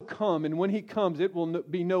 God will come, and when He comes, it will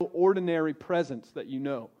be no ordinary presence that you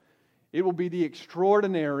know. It will be the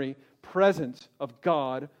extraordinary presence of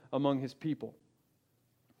God among His people.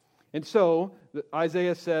 And so,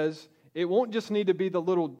 Isaiah says, it won't just need to be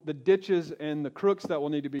the ditches and the crooks that will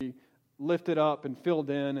need to be lifted up and filled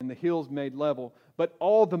in and the hills made level, but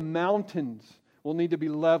all the mountains will need to be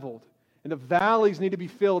leveled and the valleys need to be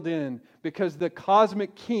filled in because the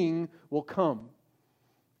cosmic king will come.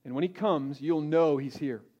 And when he comes, you'll know he's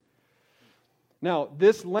here. Now,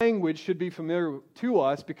 this language should be familiar to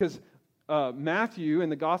us because Matthew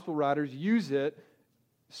and the gospel writers use it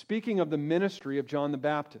speaking of the ministry of John the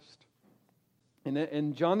Baptist. And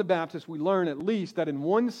in John the Baptist, we learn at least that in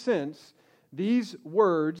one sense, these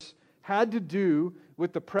words had to do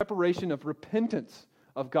with the preparation of repentance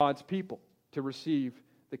of God's people to receive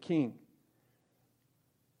the king.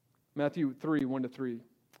 Matthew 3, 1-3.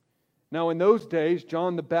 Now in those days,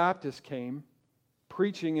 John the Baptist came,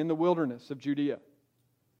 preaching in the wilderness of Judea.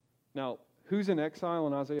 Now, who's in exile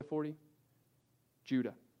in Isaiah 40?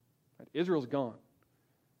 Judah. Israel's gone.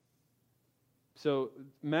 So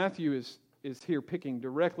Matthew is here picking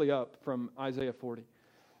directly up from Isaiah 40.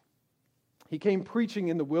 He came preaching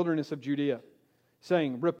in the wilderness of Judea,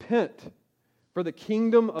 saying, "Repent, for the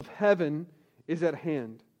kingdom of heaven is at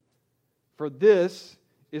hand. For this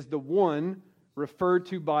is the one referred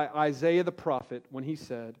to by Isaiah the prophet when he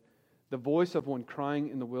said, 'The voice of one crying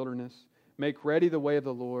in the wilderness, make ready the way of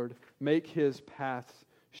the Lord, make his paths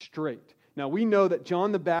straight.'" Now we know that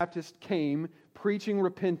John the Baptist came preaching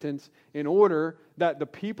repentance in order that the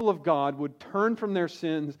people of God would turn from their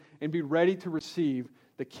sins and be ready to receive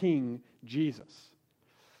the King Jesus.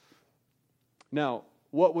 Now,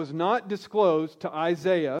 what was not disclosed to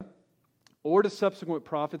Isaiah or to subsequent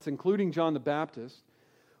prophets, including John the Baptist,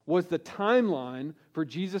 was the timeline for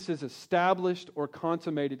Jesus' established or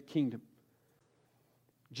consummated kingdom.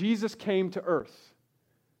 Jesus came to earth.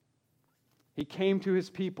 He came to his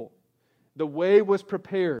people. The way was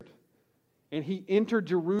prepared. And he entered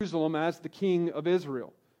Jerusalem as the king of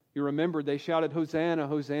Israel. You remember they shouted, "Hosanna,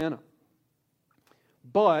 Hosanna."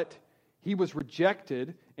 But he was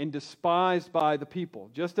rejected and despised by the people,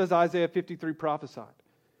 just as Isaiah 53 prophesied.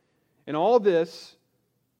 And all this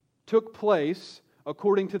took place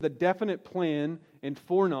according to the definite plan and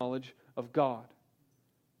foreknowledge of God.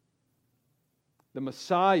 The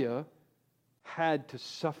Messiah had to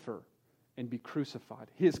suffer and be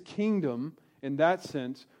crucified. His kingdom, in that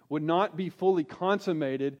sense, would not be fully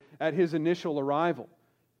consummated at his initial arrival.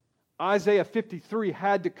 Isaiah 53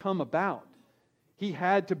 had to come about. He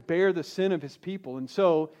had to bear the sin of his people. And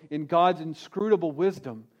so, in God's inscrutable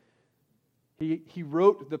wisdom, He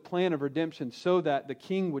wrote the plan of redemption so that the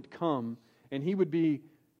king would come and he would be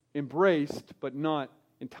embraced, but not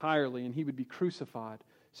entirely, and he would be crucified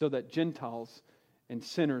so that Gentiles and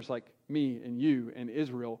sinners like me and you and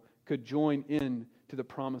Israel could join in to the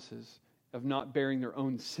promises of not bearing their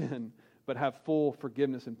own sin, but have full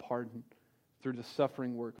forgiveness and pardon through the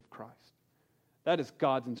suffering work of Christ. That is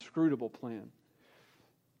God's inscrutable plan.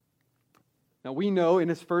 Now we know in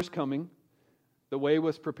his first coming, the way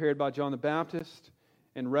was prepared by John the Baptist,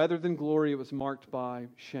 and rather than glory, it was marked by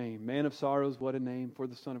shame. Man of sorrows, what a name for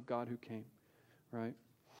the Son of God who came, right?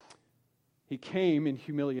 He came in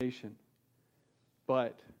humiliation,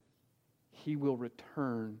 but he will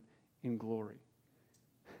return in glory.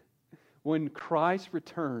 When Christ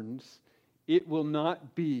returns, it will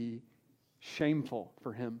not be shameful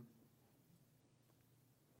for him,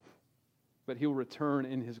 but he'll return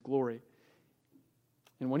in his glory.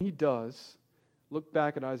 And when he does, look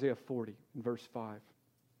back at Isaiah 40 in verse 5.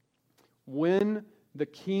 When the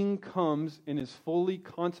king comes in his fully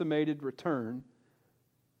consummated return,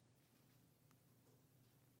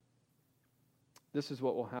 this is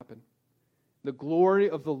what will happen. The glory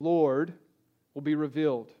of the Lord will be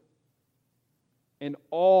revealed, and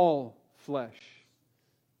all flesh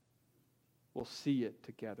will see it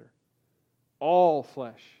together. All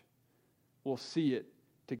flesh will see it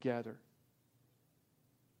together.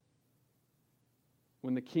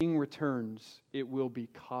 When the king returns, it will be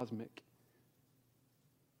cosmic.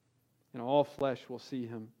 And all flesh will see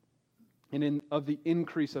him. And of the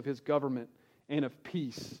increase of his government and of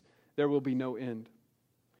peace, there will be no end.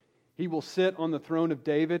 He will sit on the throne of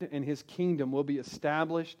David, and his kingdom will be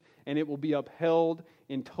established, and it will be upheld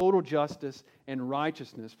in total justice and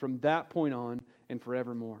righteousness from that point on and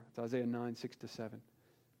forevermore. It's Isaiah 9, 6-7.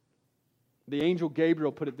 The angel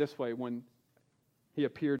Gabriel put it this way when he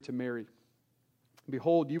appeared to Mary.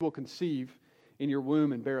 Behold, you will conceive in your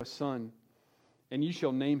womb and bear a son, and you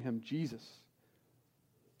shall name him Jesus.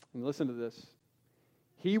 And listen to this.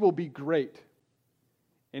 He will be great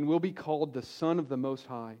and will be called the Son of the Most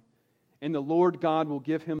High. And the Lord God will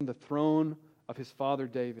give him the throne of his father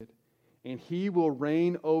David, and he will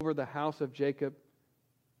reign over the house of Jacob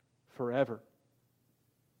forever.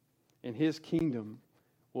 And his kingdom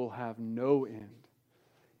will have no end.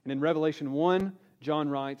 And in Revelation 1, John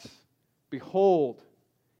writes, Behold,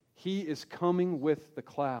 he is coming with the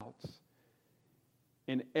clouds,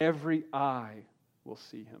 and every eye will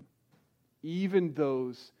see him, even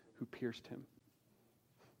those who pierced him.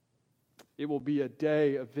 It will be a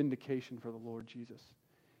day of vindication for the Lord Jesus.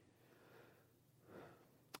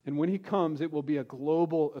 And when he comes, it will be a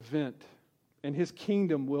global event, and his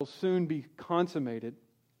kingdom will soon be consummated,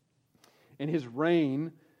 and his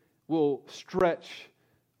reign will stretch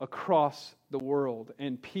across the world,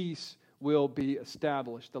 and peace will be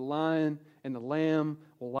established. The lion and the lamb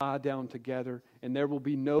will lie down together, and there will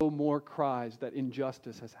be no more cries that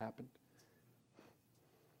injustice has happened.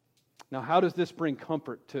 Now, how does this bring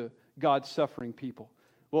comfort to God's suffering people?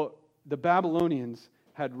 Well, the Babylonians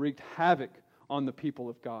had wreaked havoc on the people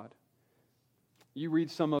of God. You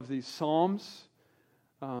read some of these Psalms,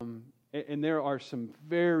 and there are some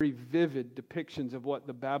very vivid depictions of what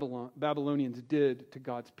the Babylonians did to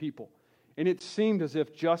God's people. And it seemed as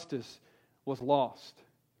if justice was lost.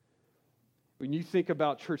 When you think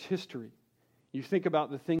about church history, you think about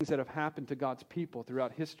the things that have happened to God's people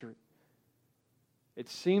throughout history, it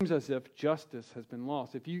seems as if justice has been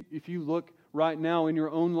lost. If you look right now in your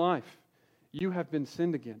own life, you have been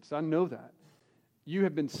sinned against. I know that. You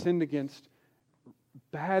have been sinned against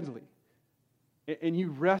badly. And you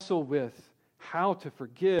wrestle with how to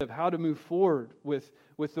forgive, how to move forward with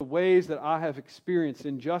the ways that I have experienced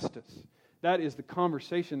injustice. That is the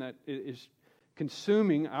conversation that is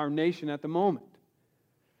consuming our nation at the moment.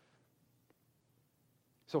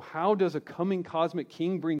 So how does a coming cosmic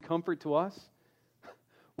king bring comfort to us?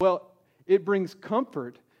 Well, it brings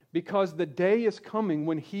comfort because the day is coming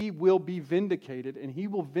when he will be vindicated, and he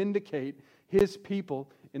will vindicate his people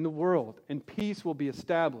in the world, and peace will be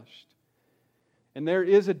established. And there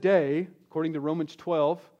is a day, according to Romans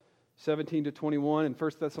 12, 17 to 21, and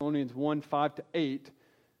 1 Thessalonians 1, 5 to 8,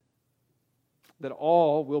 that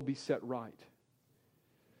all will be set right.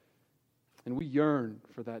 And we yearn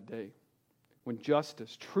for that day when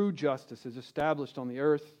justice, true justice, is established on the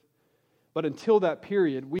earth. But until that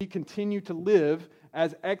period, we continue to live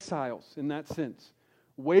as exiles in that sense,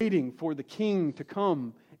 waiting for the king to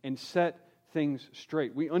come and set things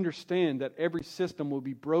straight. We understand that every system will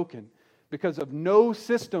be broken because of no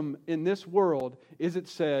system in this world is it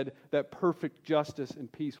said that perfect justice and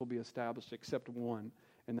peace will be established except one,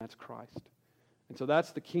 and that's Christ. And so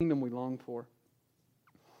that's the kingdom we long for.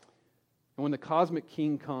 And when the cosmic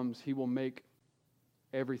king comes, he will make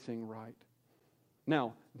everything right.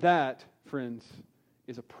 Now, that, friends,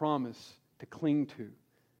 is a promise to cling to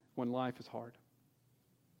when life is hard.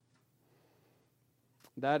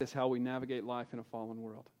 That is how we navigate life in a fallen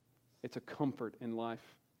world. It's a comfort in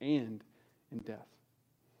life and in death.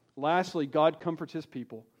 Lastly, God comforts his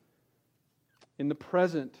people in the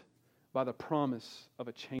present by the promise of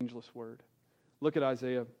a changeless word. Look at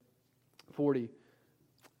Isaiah 40,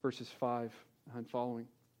 verses 5 and following.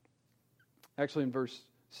 Actually, in verse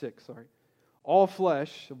 6, sorry. All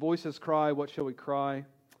flesh, the voices cry, what shall we cry?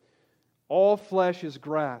 All flesh is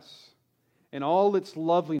grass, and all its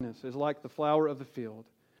loveliness is like the flower of the field.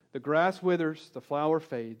 The grass withers, the flower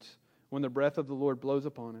fades, when the breath of the Lord blows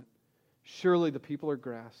upon it. Surely the people are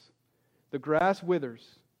grass. The grass withers,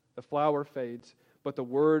 the flower fades, but the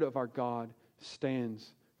word of our God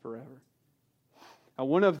stands forever. Now,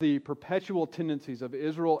 one of the perpetual tendencies of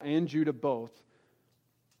Israel and Judah both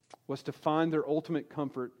was to find their ultimate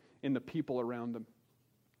comfort in the people around them.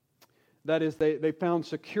 That is, they found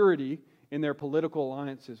security in their political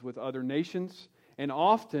alliances with other nations and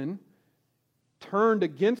often turned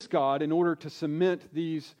against God in order to cement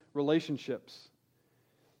these relationships.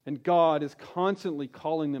 And God is constantly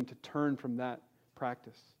calling them to turn from that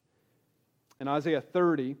practice. In Isaiah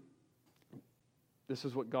 30, this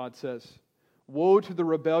is what God says. Woe to the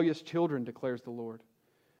rebellious children, declares the Lord,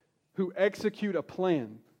 who execute a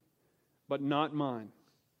plan, but not mine,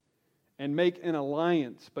 and make an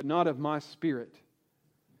alliance, but not of my spirit,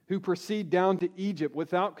 who proceed down to Egypt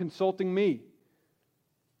without consulting me,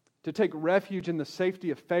 to take refuge in the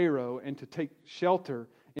safety of Pharaoh and to take shelter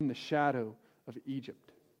in the shadow of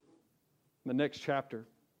Egypt. In the next chapter,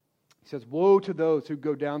 he says, woe to those who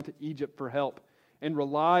go down to Egypt for help and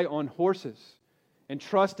rely on horses and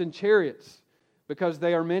trust in chariots because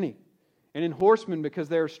they are many, and in horsemen because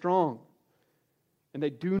they are strong. And they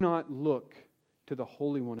do not look to the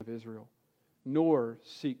Holy One of Israel, nor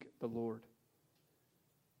seek the Lord.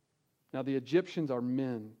 Now the Egyptians are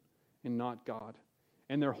men and not God,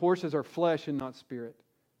 and their horses are flesh and not spirit.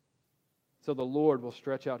 So the Lord will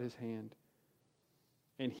stretch out his hand,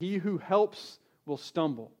 and he who helps will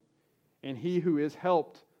stumble, and he who is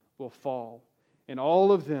helped will fall, and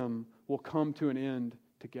all of them will come to an end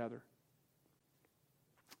together.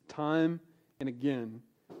 Time and again,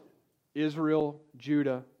 Israel,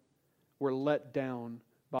 Judah were let down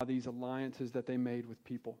by these alliances that they made with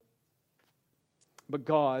people. But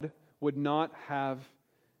God would not have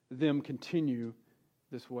them continue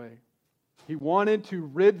this way. He wanted to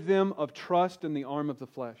rid them of trust in the arm of the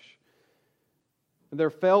flesh. Their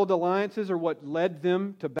failed alliances are what led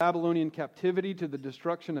them to Babylonian captivity, to the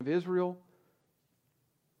destruction of Israel.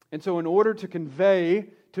 And so in order to convey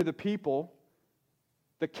to the people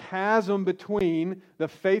the chasm between the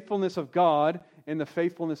faithfulness of God and the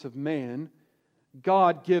faithfulness of man,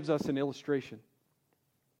 God gives us an illustration,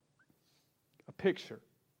 a picture.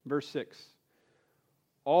 Verse 6,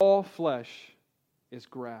 all flesh is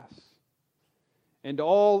grass, and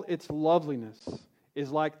all its loveliness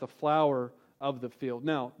is like the flower of the field.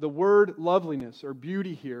 Now, the word loveliness or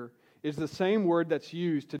beauty here is the same word that's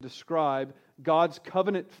used to describe God's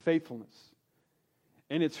covenant faithfulness.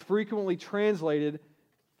 And it's frequently translated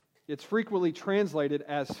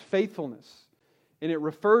as faithfulness. And it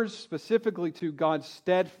refers specifically to God's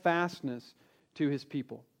steadfastness to His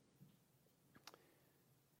people.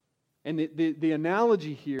 And the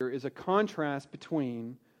analogy here is a contrast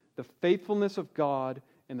between the faithfulness of God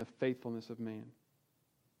and the faithfulness of man.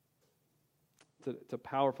 It's a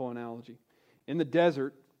powerful analogy. In the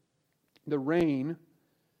desert, the rain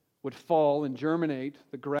would fall and germinate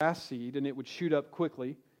the grass seed, and it would shoot up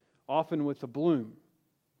quickly, often with a bloom.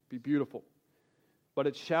 Be beautiful. But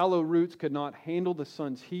its shallow roots could not handle the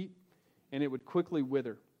sun's heat, and it would quickly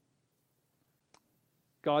wither.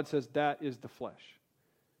 God says that is the flesh.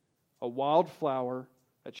 A wild flower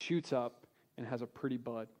that shoots up and has a pretty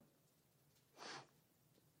bud.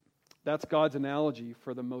 That's God's analogy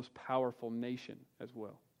for the most powerful nation as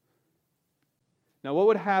well. Now, what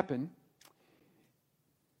would happen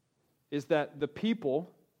is that the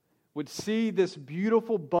people would see this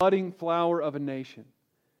beautiful budding flower of a nation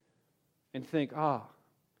and think,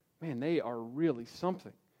 man, they are really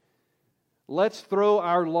something. Let's throw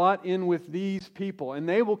our lot in with these people, and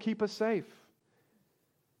they will keep us safe.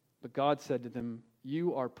 But God said to them,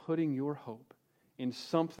 you are putting your hope in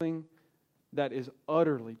something that is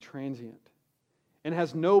utterly transient and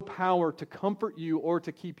has no power to comfort you or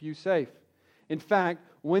to keep you safe. In fact,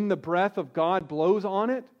 when the breath of God blows on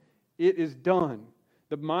it, it is done.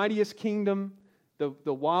 The mightiest kingdom,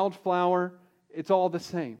 the wildflower, it's all the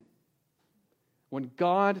same. When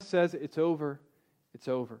God says it's over, it's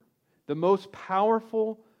over. The most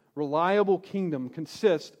powerful, reliable kingdom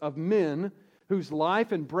consists of men whose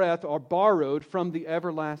life and breath are borrowed from the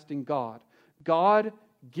everlasting God. God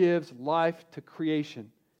gives life to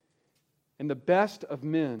creation. And the best of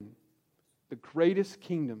men, the greatest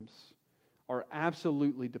kingdoms, are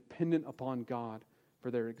absolutely dependent upon God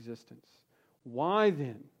for their existence. Why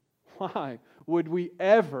then? Why would we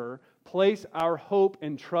ever place our hope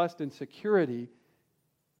and trust and security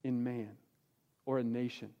in man or a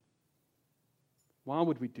nation? Why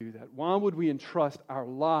would we do that? Why would we entrust our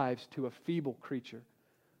lives to a feeble creature,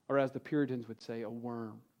 or as the Puritans would say, a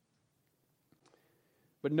worm?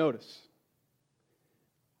 But notice,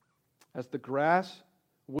 as the grass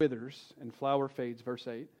withers and flower fades, verse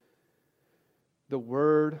 8, the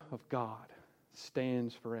Word of God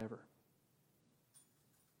stands forever.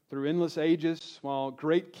 Through endless ages, while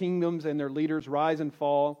great kingdoms and their leaders rise and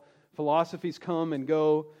fall, philosophies come and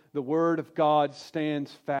go, the Word of God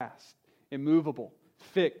stands fast, immovable,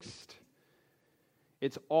 fixed.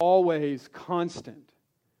 It's always constant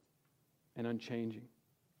and unchanging.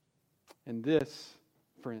 And this,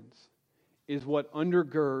 friends, is what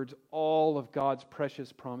undergirds all of God's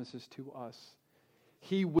precious promises to us.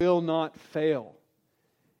 He will not fail,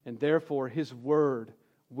 and therefore His Word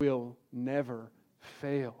will never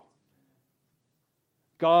fail.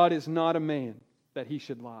 God is not a man that He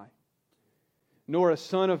should lie, nor a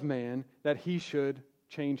son of man that He should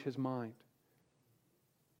change His mind.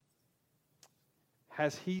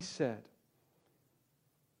 Has He said,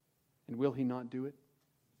 and will He not do it?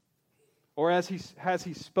 Or has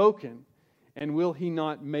He spoken, and will He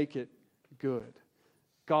not make it good?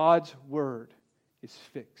 God's Word is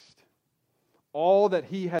fixed. All that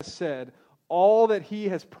He has said, all that He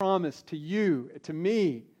has promised to you, to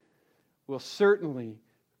me, will certainly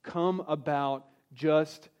come about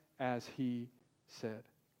just as He said.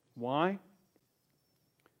 Why?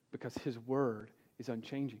 Because His Word is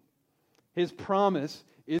unchanging. His promise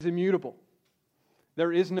is immutable.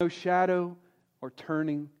 There is no shadow or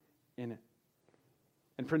turning in it.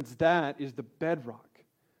 And friends, that is the bedrock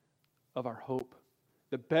of our hope,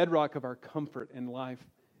 the bedrock of our comfort in life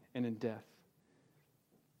and in death.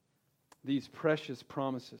 These precious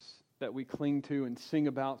promises that we cling to and sing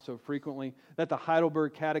about so frequently, that the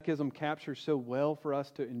Heidelberg Catechism captures so well for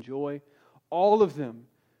us to enjoy, all of them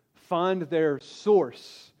find their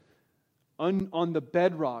source on the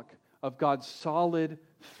bedrock of God's solid,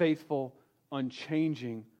 faithful,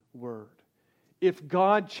 unchanging Word. If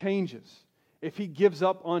God changes, if He gives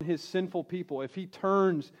up on His sinful people, if He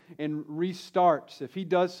turns and restarts, if He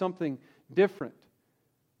does something different,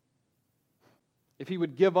 if He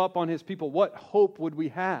would give up on His people, what hope would we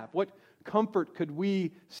have? What comfort could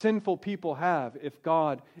we sinful people have if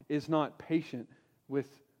God is not patient with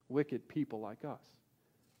wicked people like us?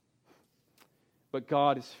 But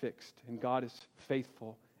God is fixed, and God is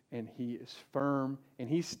faithful, and He is firm, and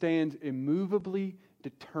He stands immovably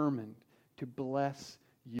determined to bless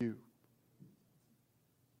you.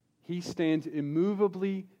 He stands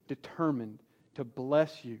immovably determined to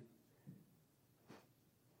bless you.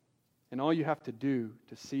 And all you have to do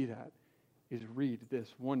to see that is read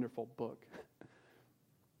this wonderful book.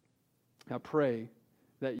 I pray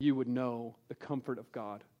that you would know the comfort of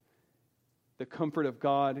God. The comfort of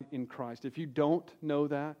God in Christ. If you don't know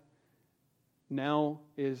that, now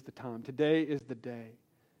is the time. Today is the day.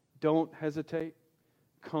 Don't hesitate.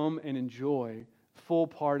 Come and enjoy full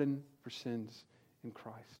pardon for sins in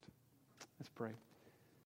Christ. Let's pray.